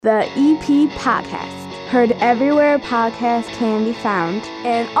the EP Podcast. Heard everywhere podcasts can be found,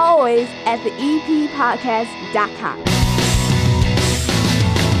 and always at the eppodcast.com.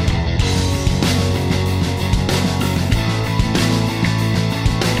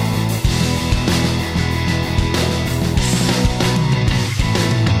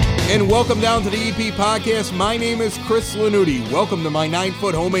 And welcome down to the EP Podcast. My name is Chris Lanuti. Welcome to my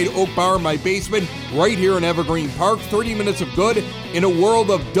 9-foot homemade oak bar in my basement right here in Evergreen Park. 30 minutes of good in a world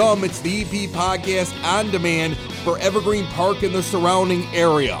of dumb. It's the EP Podcast on demand for Evergreen Park and the surrounding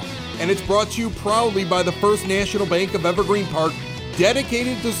area. And it's brought to you proudly by the First National Bank of Evergreen Park,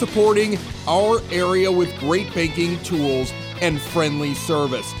 dedicated to supporting our area with great banking tools and friendly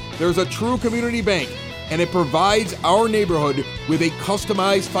service. There's a true community bank, and it provides our neighborhood with a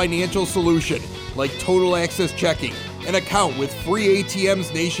customized financial solution like total access checking, an account with free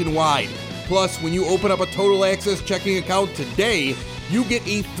ATMs nationwide. Plus, when you open up a total access checking account today, you get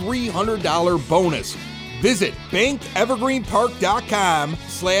a $300 bonus. Visit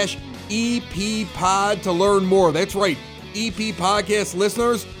bankevergreenpark.com/EPPod to learn more. That's right, EP Podcast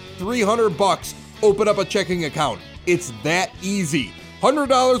listeners, $300. Open up a checking account. It's that easy.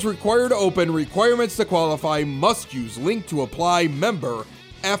 $100 required to open. Requirements to qualify. Must use link to apply. Member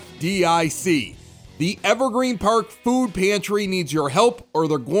FDIC. The Evergreen Park Food Pantry needs your help or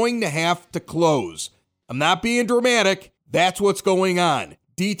they're going to have to close. I'm not being dramatic. That's what's going on.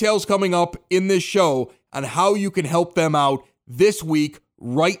 Details coming up in this show on how you can help them out this week,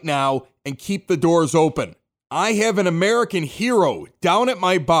 right now, and keep the doors open. I have an American hero down at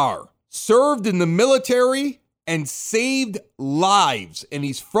my bar, served in the military and saved lives. And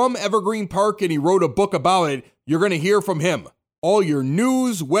he's from Evergreen Park and he wrote a book about it. You're going to hear from him. All your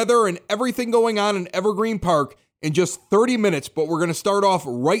news, weather, and everything going on in Evergreen Park in just 30 minutes. But we're going to start off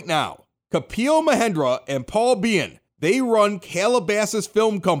right now. Kapil Mahendra and Paul Bean, they run Calabasas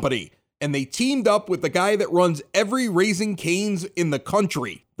Film Company. And they teamed up with the guy that runs every Raising Cane's in the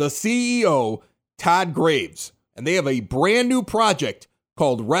country, the CEO, Todd Graves. And they have a brand new project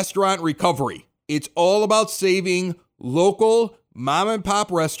called Restaurant Recovery. It's all about saving local mom and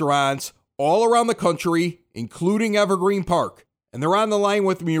pop restaurants all around the country, including Evergreen Park. And they're on the line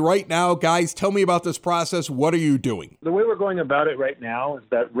with me right now. Guys, tell me about this process. What are you doing? The way we're going about it right now is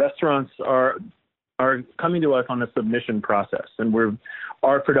that restaurants are coming to us on a submission process. And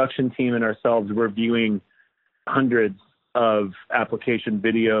our production team and ourselves, we're viewing hundreds of application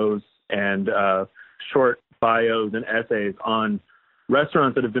videos and short bios and essays on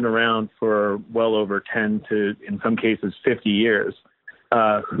restaurants that have been around for well over 10 to, in some cases, 50 years,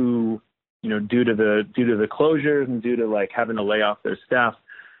 who, due to the closures and due to like having to lay off their staff,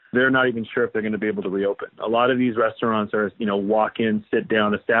 they're not even sure if they're going to be able to reopen. A lot of these restaurants are, walk-in,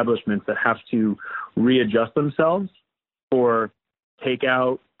 sit-down establishments that have to readjust themselves for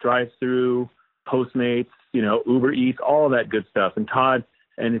takeout, drive-through, Postmates, Uber Eats, all of that good stuff. And Todd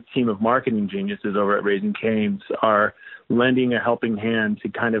and his team of marketing geniuses over at Raising Cane's are lending a helping hand to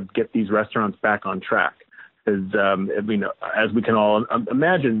kind of get these restaurants back on track. Because, as we can all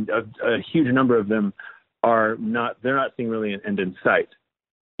imagine, a huge number of them they're not seeing really an end in sight.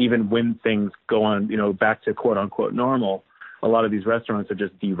 Even when things go on, back to quote unquote normal, a lot of these restaurants are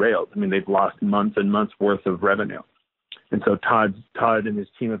just derailed. I mean, they've lost months and months worth of revenue. And so Todd and his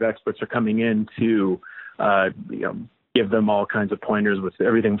team of experts are coming in to, give them all kinds of pointers with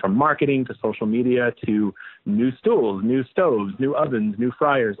everything from marketing to social media to new stools, new stoves, new ovens, new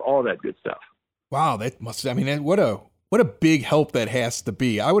fryers, all that good stuff. Wow, what a big help that has to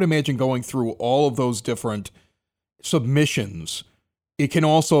be. I would imagine going through all of those different submissions, it can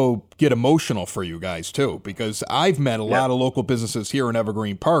also get emotional for you guys too, because I've met a lot of local businesses here in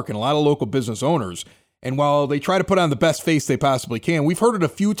Evergreen Park and a lot of local business owners. And while they try to put on the best face they possibly can, we've heard it a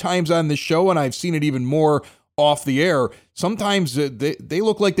few times on this show, and I've seen it even more off the air. Sometimes they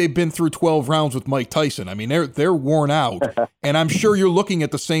look like they've been through 12 rounds with Mike Tyson. I mean, they're worn out. And I'm sure you're looking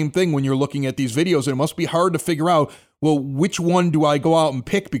at the same thing when you're looking at these videos. And it must be hard to figure out, well, which one do I go out and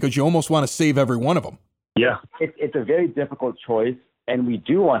pick? Because you almost want to save every one of them. Yeah. It's a very difficult choice. And we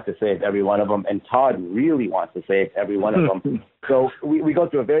do want to save every one of them. And Todd really wants to save every one of them. So we go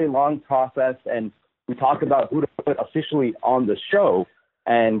through a very long process, and we talk about who to put officially on the show.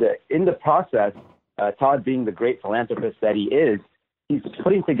 And in the process, Todd, being the great philanthropist that he is, he's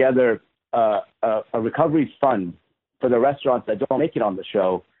putting together a recovery fund for the restaurants that don't make it on the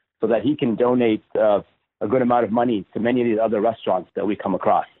show so that he can donate a good amount of money to many of these other restaurants that we come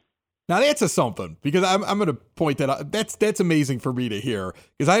across. Now that's a something, because I'm going to point that out. That's amazing for me to hear,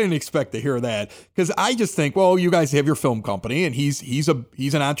 because I didn't expect to hear that. Because I just think, well, you guys have your film company, and he's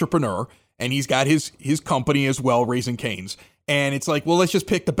an entrepreneur, and he's got his company as well, Raising Cane's. And it's like, well, let's just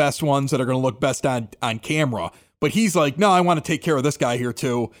pick the best ones that are going to look best on camera. But he's like, no, I want to take care of this guy here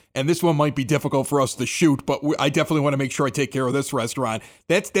too. And this one might be difficult for us to shoot, but I definitely want to make sure I take care of this restaurant.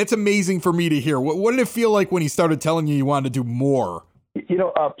 That's amazing for me to hear. What did it feel like when he started telling you wanted to do more?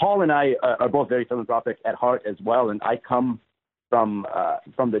 Paul and I are both very philanthropic at heart as well. And I come from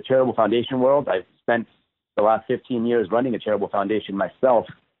the charitable foundation world. I've spent the last 15 years running a charitable foundation myself,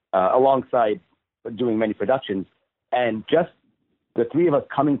 alongside doing many productions. And just the three of us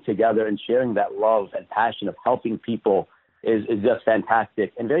coming together and sharing that love and passion of helping people is just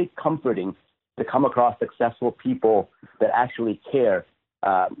fantastic and very comforting to come across successful people that actually care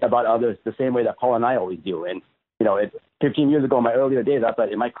about others the same way that Paul and I always do. And, 15 years ago, in my earlier days, I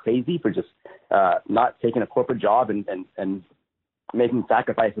thought, am I crazy for just not taking a corporate job and making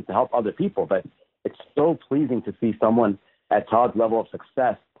sacrifices to help other people? But it's so pleasing to see someone at Todd's level of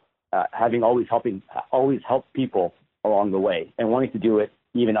success having always helped people along the way and wanting to do it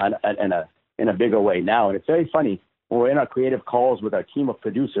even in a bigger way now. And it's very funny when we're in our creative calls with our team of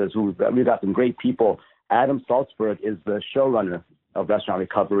producers, we've got some great people. Adam Salzberg is the showrunner of Restaurant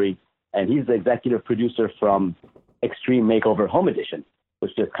Recovery, and he's the executive producer from Extreme Makeover Home Edition,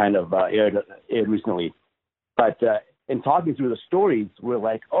 which just kind of aired recently. But in talking through the stories, we're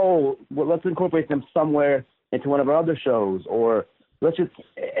like, oh, well, let's incorporate them somewhere into one of our other shows, or let's just,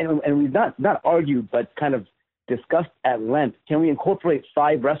 and we've not argued, but kind of discussed at length, can we incorporate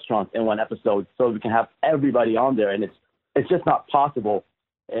 5 restaurants in one episode so we can have everybody on there? And it's just not possible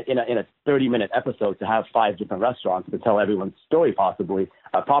in a 30-minute episode to have 5 different restaurants to tell everyone's story properly.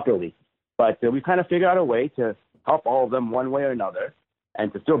 But we kind of figured out a way to help all of them one way or another,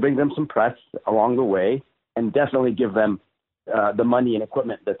 and to still bring them some press along the way, and definitely give them the money and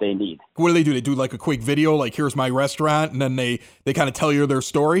equipment that they need. What do? They do like a quick video, like here's my restaurant, and then they kind of tell you their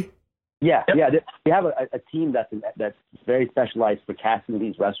story? Yeah. We have a team that's very specialized for casting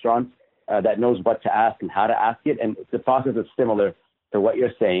these restaurants, that knows what to ask and how to ask it. And the process is similar to what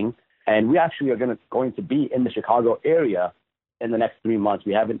you're saying. And we actually are going to be in the Chicago area in the next 3 months.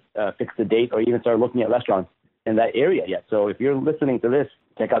 We haven't fixed a date or even started looking at restaurants in that area yet. So if you're listening to this,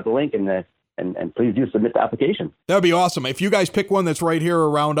 check out the link and please do submit the application. That would be awesome. If you guys pick one that's right here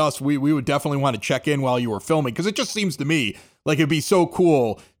around us, we would definitely want to check in while you were filming, because it just seems to me like it'd be so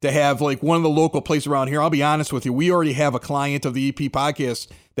cool to have like one of the local places around here. I'll be honest with you. We already have a client of the EP podcast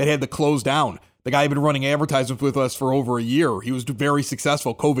that had to close down. The guy had been running advertisements with us for over a year. He was very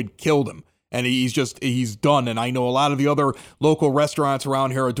successful. COVID killed him. And he's done. And I know a lot of the other local restaurants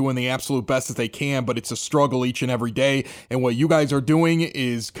around here are doing the absolute best that they can, but it's a struggle each and every day. And what you guys are doing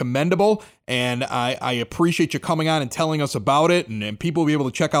is commendable. And I appreciate you coming on and telling us about it. And people will be able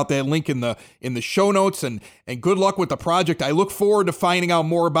to check out that link in the show notes. And good luck with the project. I look forward to finding out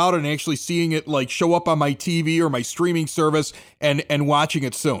more about it and actually seeing it like show up on my TV or my streaming service and watching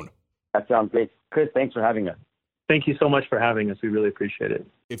it soon. That sounds great. Chris, thanks for having us. Thank you so much for having us. We really appreciate it.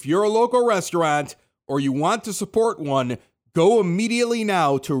 If you're a local restaurant or you want to support one, go immediately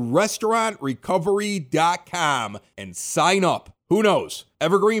now to restaurantrecovery.com and sign up. Who knows?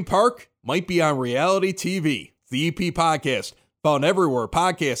 Evergreen Park might be on reality TV. The EP Podcast, found everywhere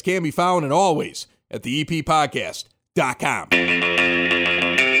podcasts can be found, and always at theeppodcast.com.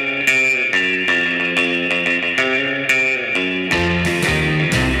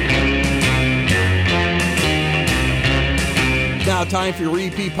 Now time for your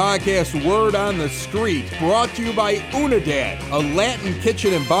EP Podcast Word on the Street, brought to you by Unidad, a Latin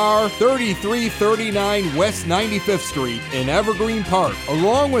kitchen and bar, 3339 West 95th Street in Evergreen Park,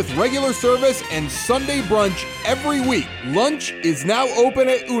 along with regular service and Sunday brunch every week. Lunch is now open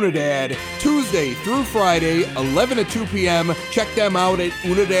at Unidad, Tuesday through Friday, 11 to 2 p.m. Check them out at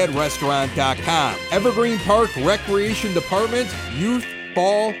unidadrestaurant.com. Evergreen Park Recreation Department, Youth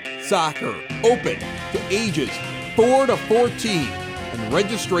Ball Soccer, open to ages 4 to 14, and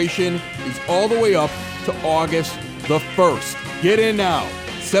registration is all the way up to August the 1st. Get in now,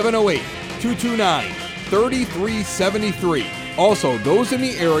 708-229-3373. Also, those in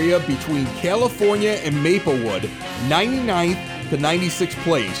the area between California and Maplewood, 99th to 96th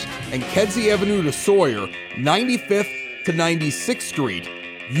Place, and Kedzie Avenue to Sawyer, 95th to 96th Street,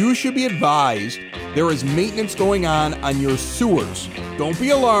 you should be advised there is maintenance going on your sewers. Don't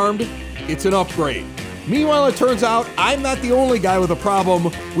be alarmed, it's an upgrade. Meanwhile, it turns out I'm not the only guy with a problem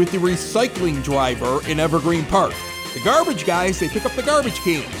with the recycling driver in Evergreen Park. The garbage guys, they pick up the garbage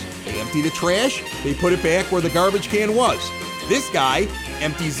cans. They empty the trash, they put it back where the garbage can was. This guy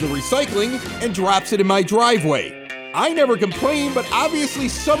empties the recycling and drops it in my driveway. I never complained, but obviously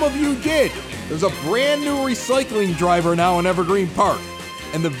some of you did. There's a brand new recycling driver now in Evergreen Park.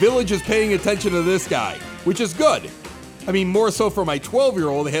 and the village is paying attention to this guy, which is good. I mean, more so for my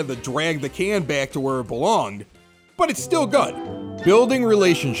 12-year-old, they had to drag the can back to where it belonged, but it's still good. Building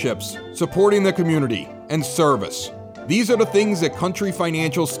relationships, supporting the community, and service. These are the things that Country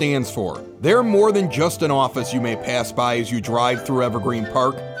Financial stands for. They're more than just an office you may pass by as you drive through Evergreen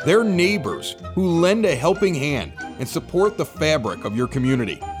Park. They're neighbors who lend a helping hand and support the fabric of your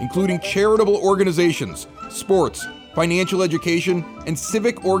community, including charitable organizations, sports, financial education, and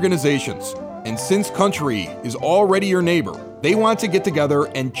civic organizations. And since Country is already your neighbor, they want to get together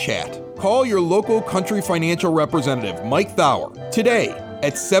and chat. Call your local Country Financial representative, Mike Thauer, today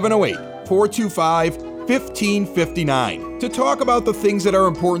at 708-425-1559 to talk about the things that are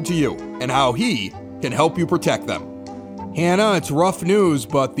important to you and how he can help you protect them. Hannah, it's rough news,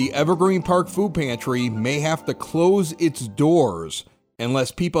 but the Evergreen Park Food Pantry may have to close its doors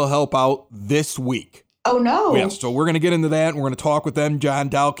unless people help out this week. Oh, no. Yes, so we're going to get into that, and we're going to talk with them. John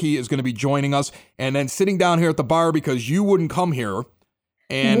Dalkey is going to be joining us, and then sitting down here at the bar because you wouldn't come here.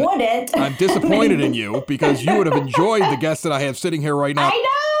 And wouldn't. I'm disappointed in you because you would have enjoyed the guest that I have sitting here right now. I know.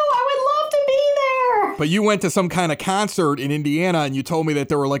 I would love to be there. But you went to some kind of concert in Indiana, and you told me that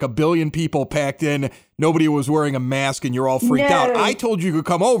there were like 1 billion people packed in. Nobody was wearing a mask, and you're all freaked out. I told you could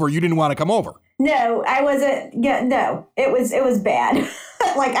come over. You didn't want to come over. No, I wasn't. Yeah, no, it was bad.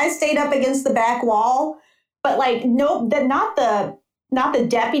 Like, I stayed up against the back wall, but like, no, not the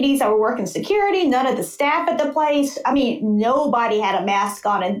deputies that were working security, none of the staff at the place. I mean, nobody had a mask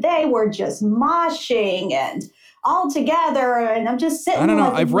on, and they were just moshing and all together. And I'm just sitting. I don't know.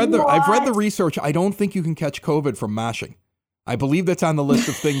 Like, I've read the research. I don't think you can catch COVID from moshing. I believe that's on the list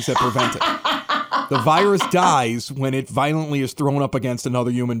of things that prevent it. The virus dies when it violently is thrown up against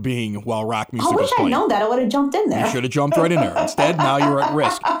another human being while rock music is playing. I wish I'd known that. I would have jumped in there. You should have jumped right in there. Instead, now you're at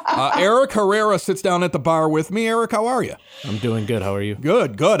risk. Eric Herrera sits down at the bar with me. Eric, how are you? I'm doing good. How are you?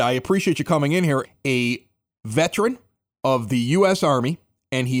 Good. I appreciate you coming in here. A veteran of the U.S. Army,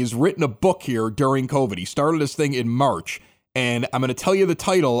 and he has written a book here during COVID. He started this thing in March, and I'm going to tell you the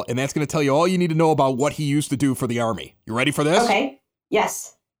title, and that's going to tell you all you need to know about what he used to do for the Army. You ready for this? Okay.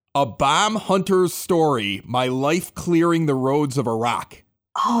 Yes. A Bomb Hunter's Story, My Life Clearing the Roads of Iraq.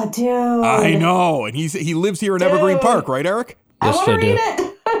 Oh, dude. I know. And he lives here in Evergreen Park, right, Eric? Yes, I want to read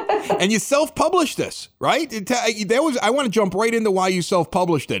it. And you self-published this, right? I want to jump right into why you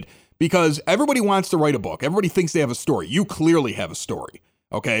self-published it, because everybody wants to write a book. Everybody thinks they have a story. You clearly have a story.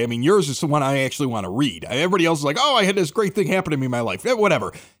 Okay, I mean, yours is the one I actually want to read. Everybody else is like, oh, I had this great thing happen to me in my life.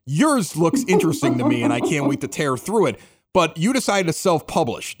 Whatever. Yours looks interesting to me, and I can't wait to tear through it. But you decided to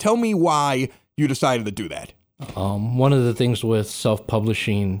self-publish. Tell me why you decided to do that. One of the things with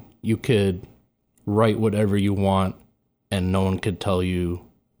self-publishing, you could write whatever you want, and no one could tell you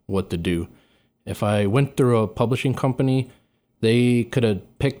what to do. If I went through a publishing company, they could have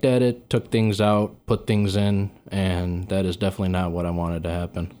picked at it, took things out, put things in, and that is definitely not what I wanted to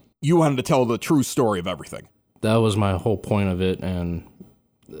happen. You wanted to tell the true story of everything. That was my whole point of it, and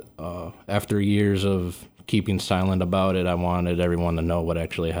after years of keeping silent about it, I wanted everyone to know what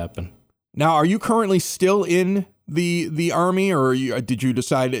actually happened. Now, are you currently still in the Army, or did you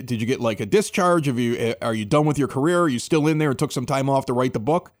get like a discharge? Are you done with your career? Are you still in there and took some time off to write the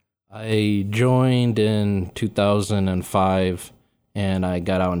book? I joined in 2005, and I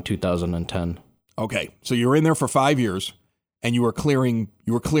got out in 2010. Okay, so you were in there for 5 years, and you were clearing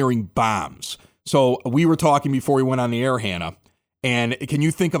bombs. So we were talking before we went on the air, Hannah, and can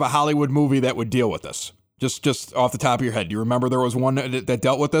you think of a Hollywood movie that would deal with this? Just off the top of your head, do you remember there was one that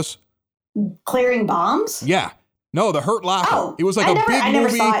dealt with this? Clearing bombs? Yeah. No, The Hurt Locker. Oh, it was like a big movie. I never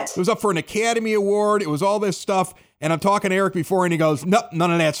saw it. It was up for an Academy Award. It was all this stuff. And I'm talking to Eric before, and he goes, "No,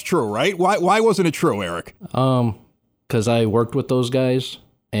 none of that's true, right? Why wasn't it true, Eric?" Because I worked with those guys,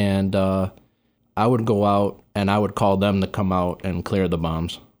 and I would go out, and I would call them to come out and clear the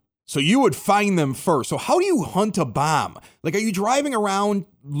bombs. So you would find them first. So how do you hunt a bomb? Like, are you driving around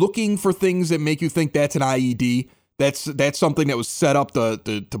looking for things that make you think that's an IED? That's something that was set up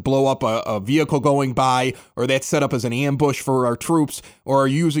to blow up a vehicle going by, or that's set up as an ambush for our troops, or are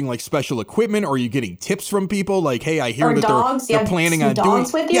you using like special equipment, or are you getting tips from people like, hey, I hear that they're planning on doing.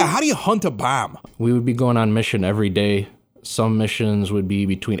 Yeah, how do you hunt a bomb? We would be going on mission every day. Some missions would be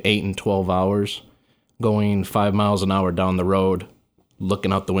between 8 and 12 hours, going 5 miles an hour down the road,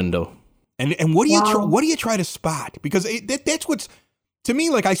 looking out the window. And what do you try to spot? Because that's what's. To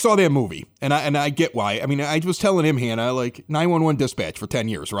me, like, I saw that movie, and I get why. I mean, I was telling him, Hannah, like, 911 dispatch for 10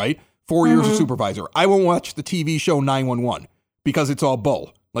 years, right? 4 years as supervisor. I won't watch the TV show 911 because it's all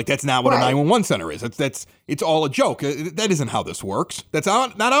bull. Like, that's not what a 911 center is. It's all a joke. That isn't how this works. That's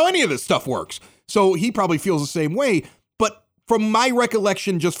not how any of this stuff works. So he probably feels the same way. But from my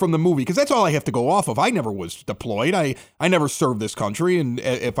recollection, just from the movie, because that's all I have to go off of. I never was deployed. I never served this country. And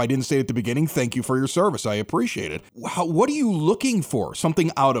if I didn't say it at the beginning, thank you for your service. I appreciate it. What are you looking for?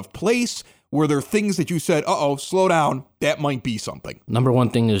 Something out of place? Were there things that you said, slow down, that might be something? Number one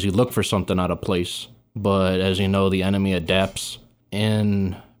thing is you look for something out of place. But as you know, the enemy adapts.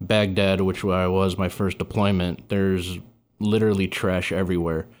 In Baghdad, which I was my first deployment, there's literally trash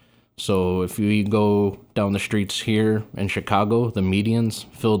everywhere. So if you go down the streets here in Chicago, the medians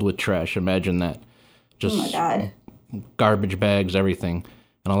filled with trash. Imagine that. Just oh my God. Garbage bags, everything.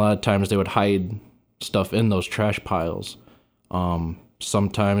 And a lot of times they would hide stuff in those trash piles.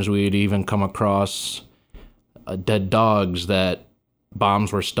 Sometimes we'd even come across dead dogs that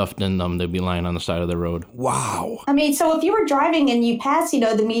bombs were stuffed in them. They'd be lying on the side of the road. Wow. I mean, so if you were driving and you pass,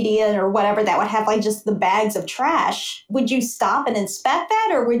 the median or whatever that would have like just the bags of trash, would you stop and inspect that?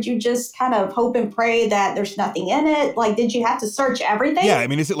 Or would you just kind of hope and pray that there's nothing in it? Like, did you have to search everything? Yeah, I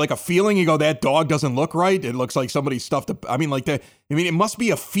mean, is it like a feeling? You go, that dog doesn't look right. It looks like somebody stuffed it. It must be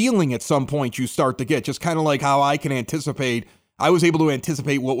a feeling at some point you start to get, just kind of like how I can anticipate. I was able to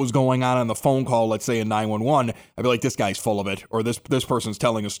anticipate what was going on the phone call, let's say in 911. I'd be like, this guy's full of it, or this person's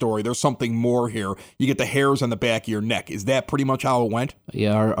telling a story. There's something more here. You get the hairs on the back of your neck. Is that pretty much how it went?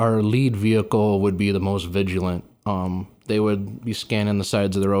 Yeah, our lead vehicle would be the most vigilant. They would be scanning the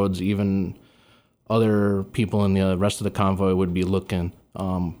sides of the roads. Even other people in the rest of the convoy would be looking.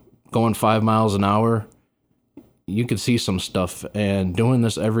 Going 5 miles an hour, you could see some stuff. And doing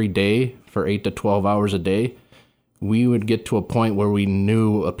this every day for 8 to 12 hours a day, we would get to a point where we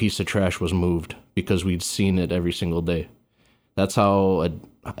knew a piece of trash was moved because we'd seen it every single day. That's how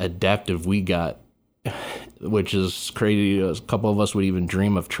adaptive we got, which is crazy. A couple of us would even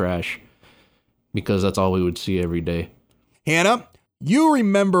dream of trash because that's all we would see every day. Hannah, you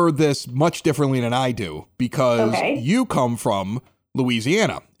remember this much differently than I do because you come from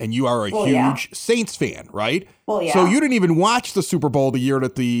Louisiana and you are a huge Saints fan, right? Well, yeah. So you didn't even watch the Super Bowl the year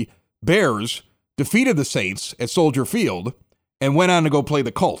that the Bears defeated the Saints at Soldier Field and went on to go play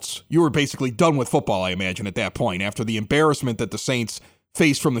the Colts. You were basically done with football, I imagine, at that point, after the embarrassment that the Saints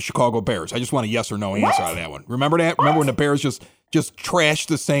faced from the Chicago Bears. I just want a yes or no answer out of that one. Remember that? Remember when the Bears just trashed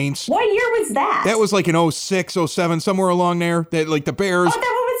the Saints? What year was that? That was like in 06, 07, somewhere along there. That like the Bears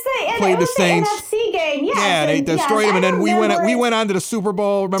played the Saints. NFC game. Yes, yeah, they destroyed them, and then we went on to the Super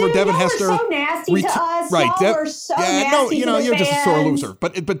Bowl. Remember, dude, Devin y'all Hester? Were so nasty to us. Right, y'all were so nasty to the you're just a sore fans. loser.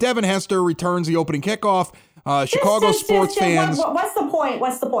 But Devin Hester returns the opening kickoff. Chicago sports fans. What's the point?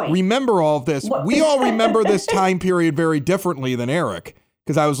 What's the point? Remember all of this. We all remember this time period very differently than Eric,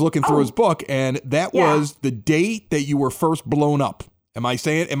 because I was looking through his book, and that was the date that you were first blown up. Am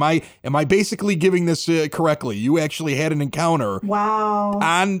I basically giving this correctly? You actually had an encounter. Wow.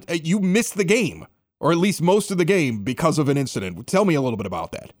 And you missed the game, or at least most of the game, because of an incident. Tell me a little bit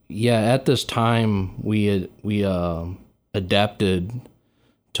about that. Yeah, at this time we adapted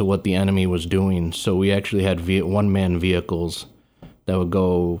to what the enemy was doing. So we actually had one-man vehicles that would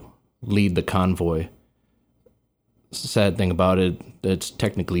go lead the convoy. Sad thing about it, it's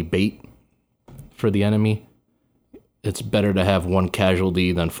technically bait for the enemy. It's better to have one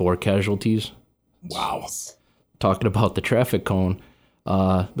casualty than 4 casualties. Wow. Talking about the traffic cone,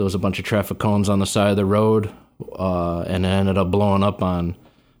 there was a bunch of traffic cones on the side of the road, and it ended up blowing up on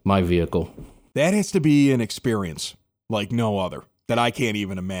my vehicle. That has to be an experience like no other that I can't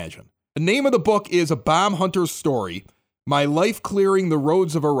even imagine. The name of the book is A Bomb Hunter's Story, My Life Clearing the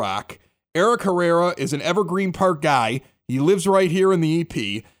Roads of Iraq. Eric Herrera is an Evergreen Park guy. He lives right here in the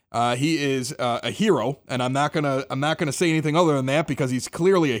EP. He is a hero, and I'm not gonna say anything other than that because he's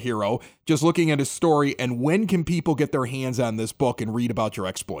clearly a hero. Just looking at his story, and when can people get their hands on this book and read about your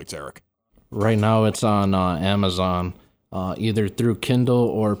exploits, Eric? Right now, it's on Amazon, either through Kindle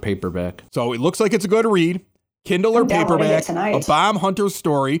or paperback. So it looks like it's a good read. Kindle or paperback, A Bomb Hunter's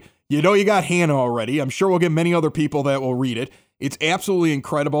Story. You know you got Hannah already. I'm sure we'll get many other people that will read it. It's absolutely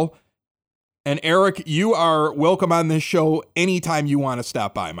incredible. And Eric, you are welcome on this show anytime you want to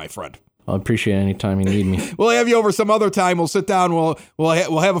stop by, my friend. I'll appreciate it anytime you need me. We'll have you over some other time. We'll sit down. We'll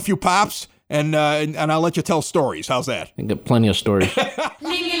have a few pops, and I'll let you tell stories. How's that? I got plenty of stories.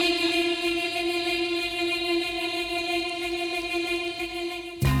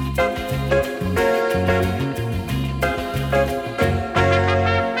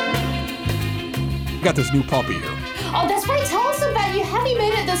 Got this new puppy here. Oh, that's right. Tell us about you. Have you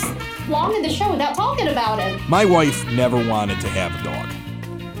made it this long in the show without talking about it? My wife never wanted to have a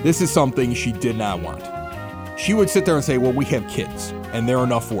dog. This is something she did not want. She would sit there and say, well, we have kids, and they're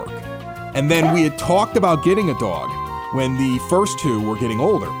enough work. And then we had talked about getting a dog when the first two were getting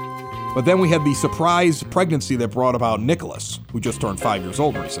older. But then we had the surprise pregnancy that brought about Nicholas, who just turned 5 years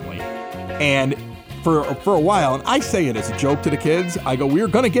old recently. And for a while, and I say it as a joke to the kids, I go, we were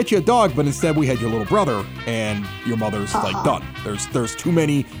going to get you a dog, but instead we had your little brother, and your mother's like done. There's too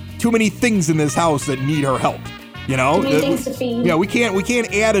many things in this house that need her help. You know? Too many things to feed. Yeah, we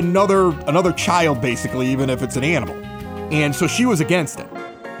can't add another child, basically, even if it's an animal. And so she was against it.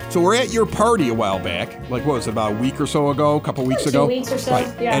 So we're at your party a while back, like what was it, about a week or so ago, a couple weeks ago? 2 weeks or so,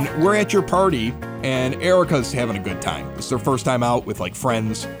 right. yeah. And we're at your party, and Erica's having a good time. It's her first time out with like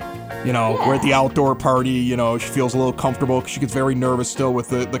friends. You know, we're at the outdoor party, you know, she feels a little comfortable because she gets very nervous still with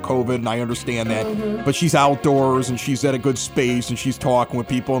the COVID, and I understand that. Mm-hmm. But she's outdoors, and she's at a good space, and she's talking with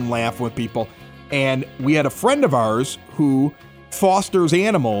people and laughing with people. And we had a friend of ours who fosters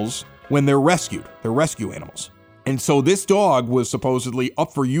animals when they're rescued. They're rescue animals. And so this dog was supposedly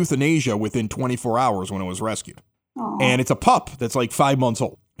up for euthanasia within 24 hours when it was rescued. Aww. And it's a pup that's like 5 months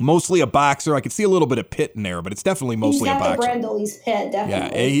old. Mostly a boxer. I could see a little bit of pit in there, but it's definitely mostly a boxer. He's got the Brindley's pit,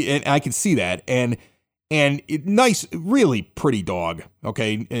 definitely. Yeah, and I can see that. And nice, really pretty dog.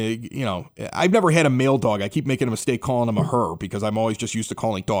 Okay, you know, I've never had a male dog. I keep making a mistake calling him a her because I'm always just used to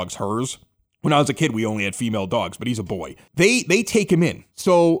calling dogs hers. When I was a kid, we only had female dogs, but he's a boy. They take him in.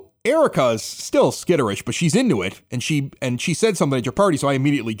 So Erica's still skitterish, but she's into it, and she said something at your party, so I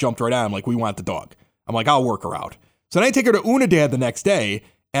immediately jumped right on. I'm like, we want the dog. I'm like, I'll work her out. So then I take her to Unidad the next day,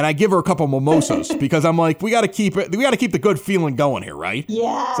 and I give her a couple mimosas because I'm like, we got to keep the good feeling going here, right?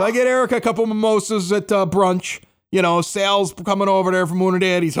 Yeah. So I get Erica a couple mimosas at brunch. You know, Sal's coming over there from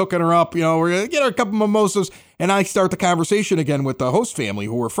Unidad. He's hooking her up. You know, we're going to get her a couple mimosas, and I start the conversation again with the host family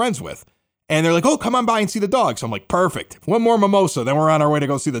who we're friends with. And they're like, oh, come on by and see the dog. So I'm like, perfect. One more mimosa, then we're on our way to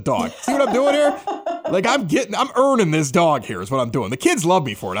go see the dog. See what I'm doing here? Like, I'm earning this dog here is what I'm doing. The kids love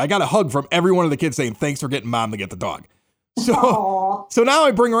me for it. I got a hug from every one of the kids saying, thanks for getting mom to get the dog. So now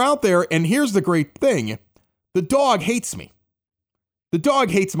I bring her out there, and here's the great thing. The dog hates me. The dog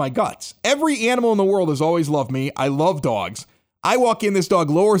hates my guts. Every animal in the world has always loved me. I love dogs. I walk in, this dog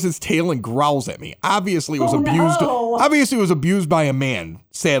lowers his tail and growls at me. Obviously, it was abused. No. Obviously, it was abused by a man,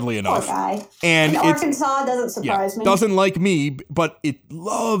 sadly enough. Poor guy. And Arkansas doesn't surprise me. Doesn't like me, but it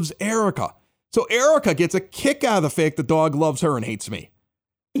loves Erica. So Erica gets a kick out of the fact the dog loves her and hates me.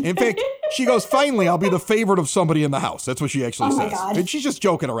 In fact, she goes, finally, I'll be the favorite of somebody in the house. That's what she actually says. God. And she's just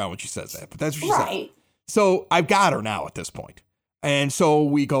joking around when she says that, but that's what she Right. said. So I've got her now at this point. And so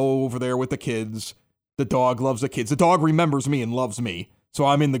we go over there with the kids. The dog loves the kids. The dog remembers me and loves me. So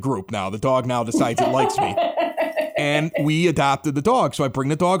I'm in the group now. The dog now decides it likes me. And we adopted the dog. So I bring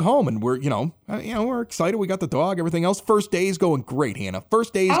the dog home, and we're, we're excited. We got the dog, everything else. First day is going great, Hannah.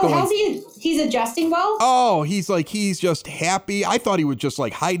 First day is going. How's he's adjusting well? Oh, he's just happy. I thought he would just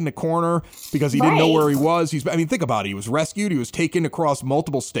like hide in a corner because he didn't know where he was. Think about it. He was rescued. He was taken across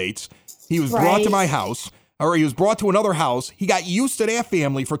multiple states. He was brought to my house, or he was brought to another house. He got used to that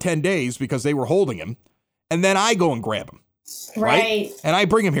family for 10 days because they were holding him. And then I go and grab him. Right? And I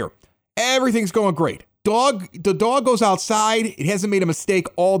bring him here. Everything's going great. The dog goes outside. It hasn't made a mistake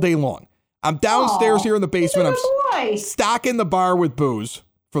all day long. I'm downstairs here in the basement. I'm stocking the bar with booze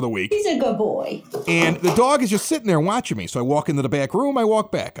for the week. He's a good boy. And the dog is just sitting there watching me. So I walk into the back room, I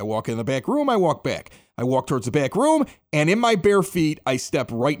walk back. I walk in the back room, I walk back. I walk towards the back room, and in my bare feet, I step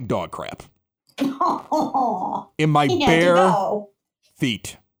right in dog crap. In my bare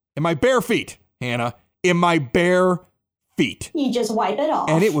feet. In my bare feet, Hannah. In my bare feet. You just wipe it off.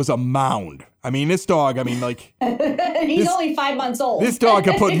 And it was a mound. I mean, this dog, he's only 5 months old. This dog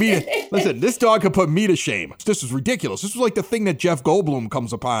could put me this dog could put me to shame. This is ridiculous. This was like the thing that Jeff Goldblum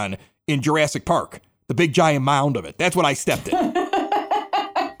comes upon in Jurassic Park. The big giant mound of it. That's what I stepped in.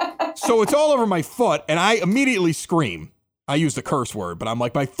 So it's all over my foot, and I immediately scream. I used a curse word, but I'm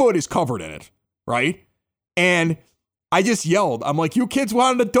like, my foot is covered in it, right? And I just yelled. I'm like, you kids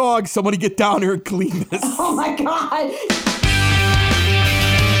wanted a dog. Somebody get down here and clean this. Oh, my God.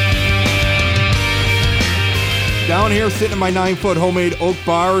 Down here, sitting in my 9-foot homemade oak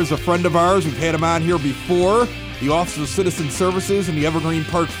bar is a friend of ours. We've had him on here before. The Office of Citizen Services and the Evergreen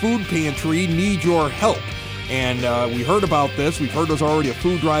Park Food Pantry need your help. And we heard about this. We've heard there's already a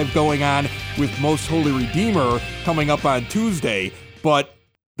food drive going on with Most Holy Redeemer coming up on Tuesday. But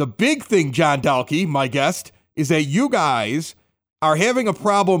the big thing, John Dalkey, my guest, is that you guys are having a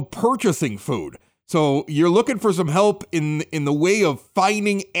problem purchasing food. So you're looking for some help in the way of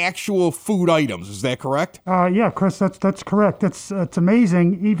finding actual food items. Is that correct? Yeah, Chris, that's correct. It's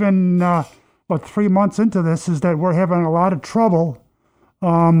amazing. Even 3 months into this, is that we're having a lot of trouble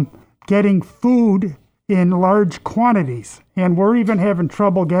getting food in large quantities, and we're even having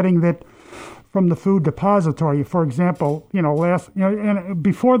trouble getting that from the food depository. For example, and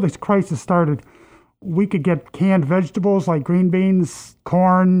before this crisis started, we could get canned vegetables like green beans,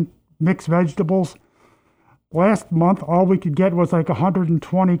 corn, mixed vegetables. Last month, all we could get was like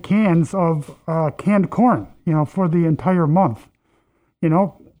 120 cans of canned corn, for the entire month.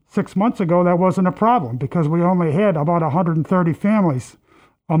 6 months ago, that wasn't a problem because we only had about 130 families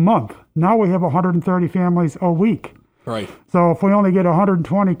a month. Now we have 130 families a week. Right. So if we only get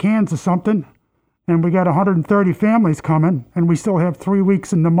 120 cans of something and we got 130 families coming and we still have 3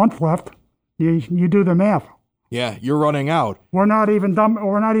 weeks in the month left, you do the math. Yeah, you're running out. We're not even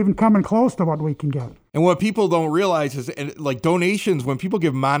coming close to what we can get. And what people don't realize is, like donations, when people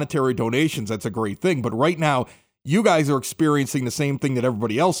give monetary donations, that's a great thing. But right now, you guys are experiencing the same thing that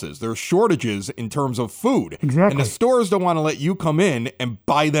everybody else is. There's shortages in terms of food. Exactly. And the stores don't want to let you come in and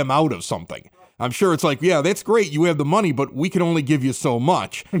buy them out of something. I'm sure it's like, yeah, that's great. You have the money, but we can only give you so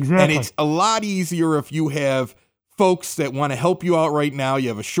much. Exactly. And it's a lot easier if you have folks that want to help you out right now. You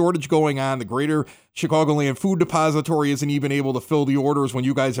have a shortage going on. The Greater Chicagoland Food Depository isn't even able to fill the orders when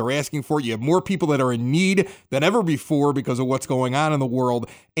you guys are asking for it. You have more people that are in need than ever before because of what's going on in the world.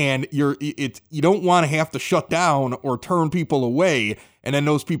 And you don't want to have to shut down or turn people away and then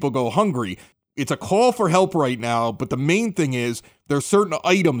those people go hungry. It's a call for help right now, but the main thing is there's certain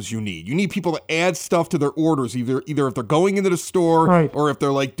items you need. You need people to add stuff to their orders, either if they're going into the store right. or if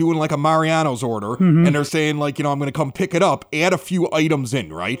they're like doing like a Mariano's order and they're saying like, I'm going to come pick it up, add a few items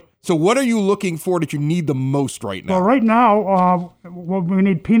in, right? So what are you looking for that you need the most right now? Well, right now, we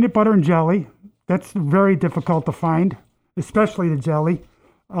need peanut butter and jelly. That's very difficult to find, especially the jelly.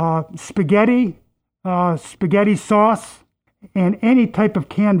 Spaghetti sauce, and any type of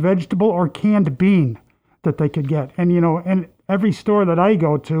canned vegetable or canned bean that they could get. And, in every store that I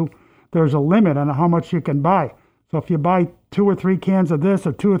go to, there's a limit on how much you can buy. So if you buy 2 or 3 cans of this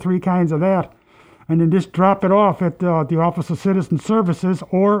or 2 or 3 kinds of that, and then just drop it off at the Office of Citizen Services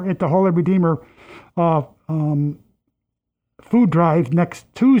or at the Holy Redeemer food drive next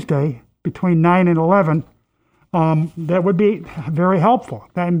Tuesday between 9 and 11, that would be very helpful.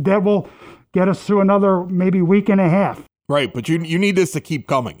 And that will get us through another maybe week and a half. Right, but you need this to keep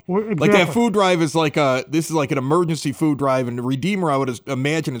coming. Exactly. Like that food drive is this is like an emergency food drive, and the Redeemer, I would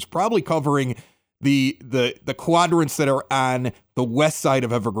imagine, is probably covering the quadrants that are on the west side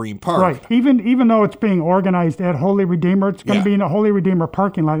of Evergreen Park. Right. Even though it's being organized at Holy Redeemer, it's going to be in a Holy Redeemer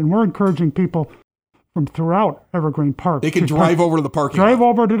parking lot, and we're encouraging people from throughout Evergreen Park. They can drive over to the parking lot. Drive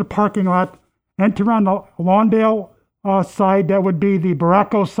over to the parking lot, enter on the Lawndale side. That would be the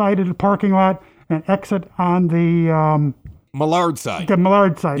Baracco side of the parking lot, and exit on the Millard side. The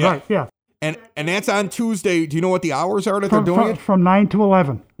Millard side, yeah. Right, yeah. And that's on Tuesday. Do you know what the hours are that they're doing it? From 9 to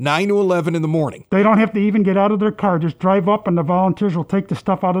 11. 9 to 11 in the morning. They don't have to even get out of their car. Just drive up and the volunteers will take the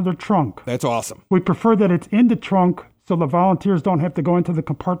stuff out of their trunk. That's awesome. We prefer that it's in the trunk so the volunteers don't have to go into the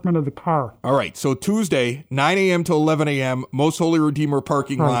compartment of the car. All right. So Tuesday, 9 a.m. to 11 a.m., Most Holy Redeemer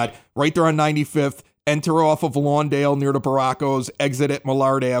parking lot, right there on 95th. Enter off of Lawndale near the Baracos, exit at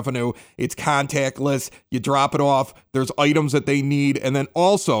Millard Avenue. It's contactless. You drop it off. There's items that they need. And then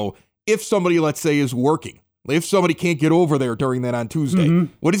also, if somebody, let's say, is working, if somebody can't get over there during that on Tuesday,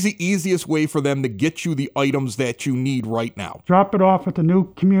 what is the easiest way for them to get you the items that you need right now? Drop it off at the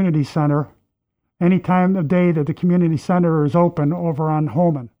new community center any time of day that the community center is open over on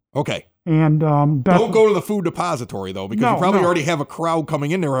Holman. Okay. And don't go to the food depository, though, because you probably already have a crowd coming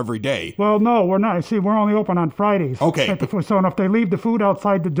in there every day. Well, no, we're not. See, we're only open on Fridays. Okay. So if they leave the food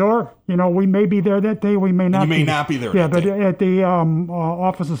outside the door, we may be there that day, we may not be. You may not be there. Yeah, but at the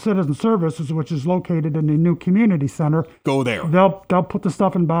Office of Citizen Services, which is located in the new community center, go there. They'll put the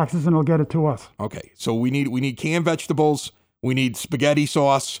stuff in boxes and they'll get it to us. Okay, so we need canned vegetables. We need spaghetti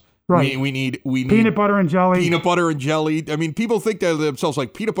sauce. Right. We need peanut butter and jelly. Peanut butter and jelly. I mean, people think to themselves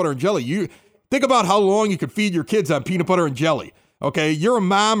like peanut butter and jelly. You think about how long you could feed your kids on peanut butter and jelly. Okay, you're a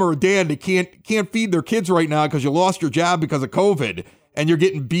mom or a dad that can't feed their kids right now because you lost your job because of COVID and you're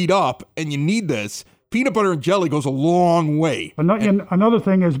getting beat up and you need this. Peanut butter and jelly goes a long way. Another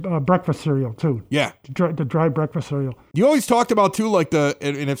thing is breakfast cereal too. Yeah, the dry breakfast cereal. You always talked about too, like and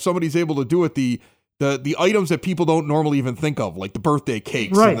if somebody's able to do it, the items that people don't normally even think of, like the birthday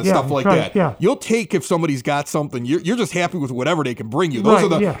cakes and the stuff like that. Yeah. You'll take if somebody's got something. You're just happy with whatever they can bring you. Those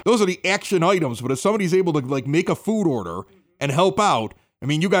are the action items. But if somebody's able to like make a food order and help out, I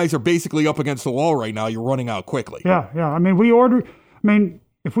mean, you guys are basically up against the wall right now. You're running out quickly. Yeah. I mean,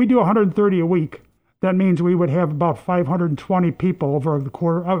 if we do 130 a week, that means we would have about 520 people over the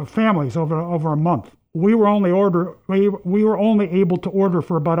quarter, families over a month. we were only able to order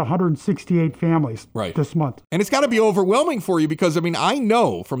for about 168 families this month. And it's got to be overwhelming for you because, I mean, I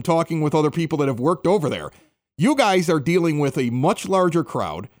know from talking with other people that have worked over there, you guys are dealing with a much larger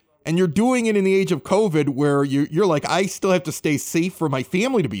crowd, and you're doing it in the age of COVID where you're like, I still have to stay safe for my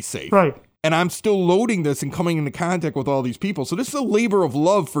family to be safe. Right. And I'm still loading this and coming into contact with all these people. So this is a labor of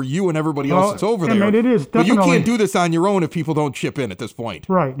love for you and everybody else that's over there. I mean, it is definitely. But you can't do this on your own if people don't chip in at this point.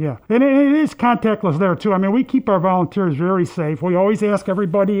 Right, yeah. And it is contactless there, too. I mean, we keep our volunteers very safe. We always ask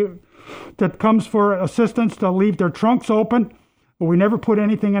everybody that comes for assistance to leave their trunks open. We never put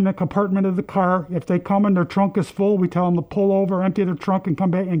anything in the compartment of the car. If they come and their trunk is full, we tell them to pull over, empty their trunk, and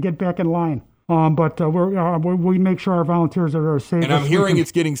come back and get back in line. But we make sure our volunteers are safe. And I'm hearing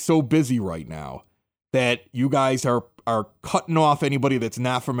it's getting so busy right now that you guys are cutting off anybody that's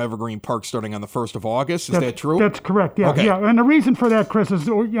not from Evergreen Park starting on the 1st of August. Is that true? That's correct, yeah. Okay. Yeah. And the reason for that, Chris, is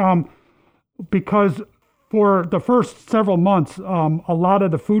because for the first several months, a lot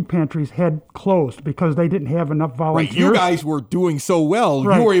of the food pantries had closed because they didn't have enough volunteers. Right. You guys were doing so well.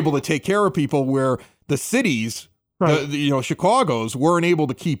 Right. You were able to take care of people where the cities... Right. Chicago's weren't able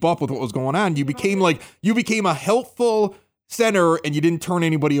to keep up with what was going on. You became a helpful center and you didn't turn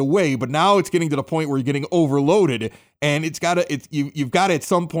anybody away. But now it's getting to the point where you're getting overloaded, and you've got to at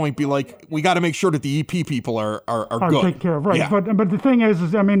some point be like, we got to make sure that the EP people are good. Taken care of, right? Yeah. But the thing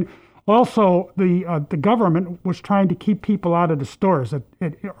is I mean, also the government was trying to keep people out of the stores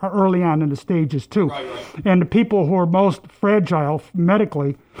early on in the stages too. Right. And the people who are most fragile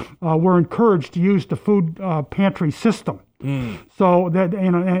medically were encouraged to use the food pantry system. So that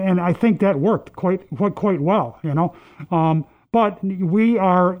and I think that worked quite well. But we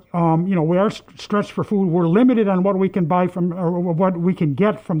are stretched for food. We're limited on what we can buy from or what we can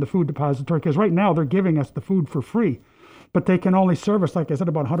get from the food depository because right now they're giving us the food for free. But they can only service, like I said,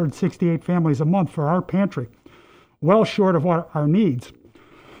 about 168 families a month for our pantry, well short of what our needs.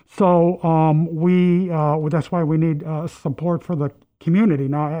 So that's why we need support for the community.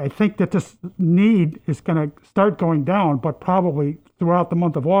 Now, I think that this need is going to start going down, but probably throughout the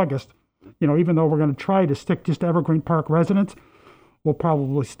month of August, even though we're going to try to stick just to Evergreen Park residents, we'll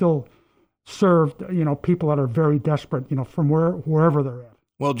probably still serve, people that are very desperate, from wherever they're at.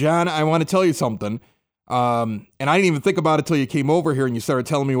 Well, John, I want to tell you something. And I didn't even think about it till you came over here and you started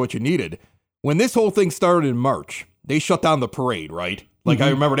telling me what you needed. When this whole thing started in March, they shut down the parade, right? Like, I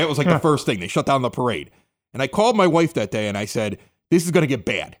remember that was the first thing. They shut down the parade. And I called my wife that day and I said, this is going to get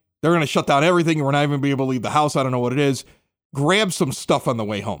bad. They're going to shut down everything. We're not even going to be able to leave the house. I don't know what it is. Grab some stuff on the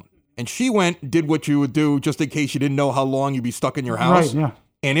way home. And she went and did what you would do just in case you didn't know how long you'd be stuck in your house. Right, yeah.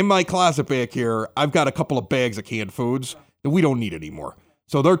 And in my closet back here, I've got a couple of bags of canned foods that we don't need anymore.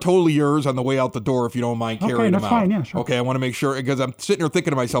 So they're totally yours on the way out the door if you don't mind carrying them out. Fine, yeah, sure. Okay, I want to make sure, because I'm sitting here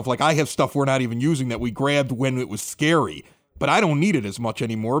thinking to myself, like, I have stuff we're not even using that we grabbed when it was scary, but I don't need it as much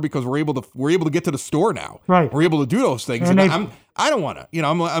anymore because we're able to get to the store now. Right. We're able to do those things. And I don't want to,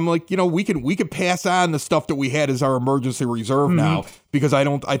 I'm like, we can pass on the stuff that we had as our emergency reserve now because I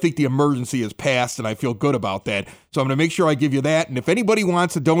think the emergency is past and I feel good about that. So I'm going to make sure I give you that. And if anybody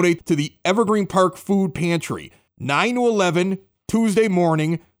wants to donate to the Evergreen Park Food Pantry, 9 to 11, Tuesday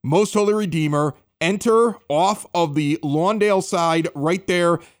morning, Most Holy Redeemer, enter off of the Lawndale side right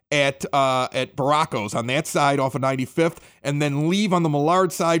there at Baracco's on that side off of 95th, and then leave on the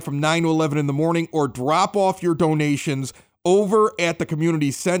Millard side from 9 to 11 in the morning, or drop off your donations over at the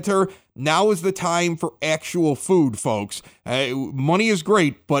community center. Now is the time for actual food, folks. Money is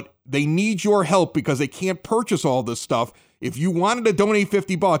great, but they need your help because they can't purchase all this stuff. If you wanted to donate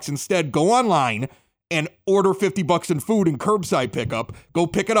 $50, instead go online and order $50 in food and curbside pickup. Go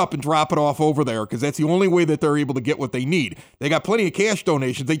pick it up and drop it off over there because that's the only way that they're able to get what they need. They got plenty of cash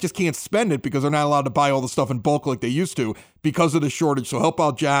donations. They just can't spend it because they're not allowed to buy all the stuff in bulk like they used to because of the shortage. So help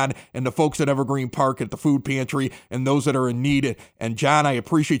out John and the folks at Evergreen Park at the food pantry and those that are in need. And John, I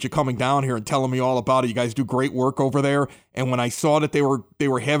appreciate you coming down here and telling me all about it. You guys do great work over there. And when I saw that they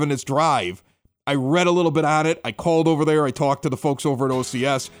were having this drive, I read a little bit on it. I called over there. I talked to the folks over at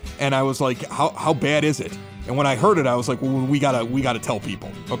OCS, and I was like, "How bad is it?" And when I heard it, I was like, "Well, we gotta tell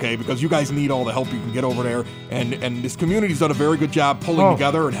people, okay? Because you guys need all the help you can get over there." And this community's done a very good job pulling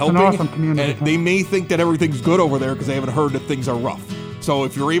together and helping. It's an awesome community. And they may think that everything's good over there because they haven't heard that things are rough. So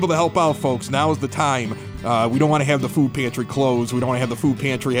if you're able to help out, folks, now is the time. We don't want to have the food pantry closed. We don't want to have the food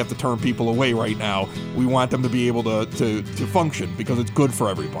pantry have to turn people away right now. We want them to be able to function because it's good for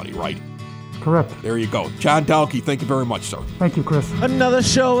everybody, right? Correct. There you go. John Dalkey, thank you very much, sir. Thank you, Chris. Another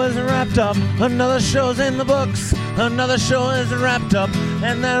show isn't wrapped up. Another show's in the books. Another show isn't wrapped up.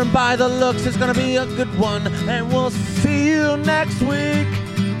 And then by the looks, it's going to be a good one. And we'll see you next week.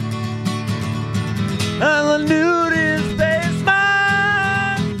 and the nudist basement,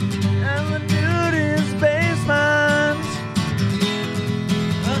 and the nudist basement.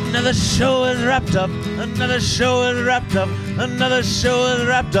 Another show is wrapped up, another show is wrapped up, another show is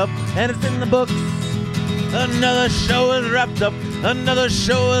wrapped up, and it's in the books. Another show is wrapped up, another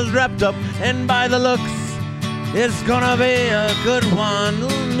show is wrapped up, and by the looks, it's gonna be a good one.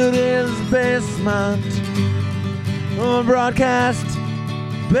 Nudist basement, broadcast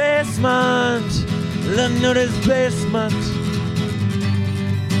basement, the nudist basement,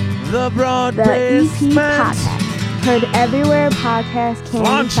 the broad The EP basement. Podcast. Heard everywhere podcasts can be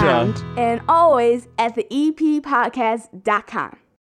Slancha. found. And always at the eppodcast.com.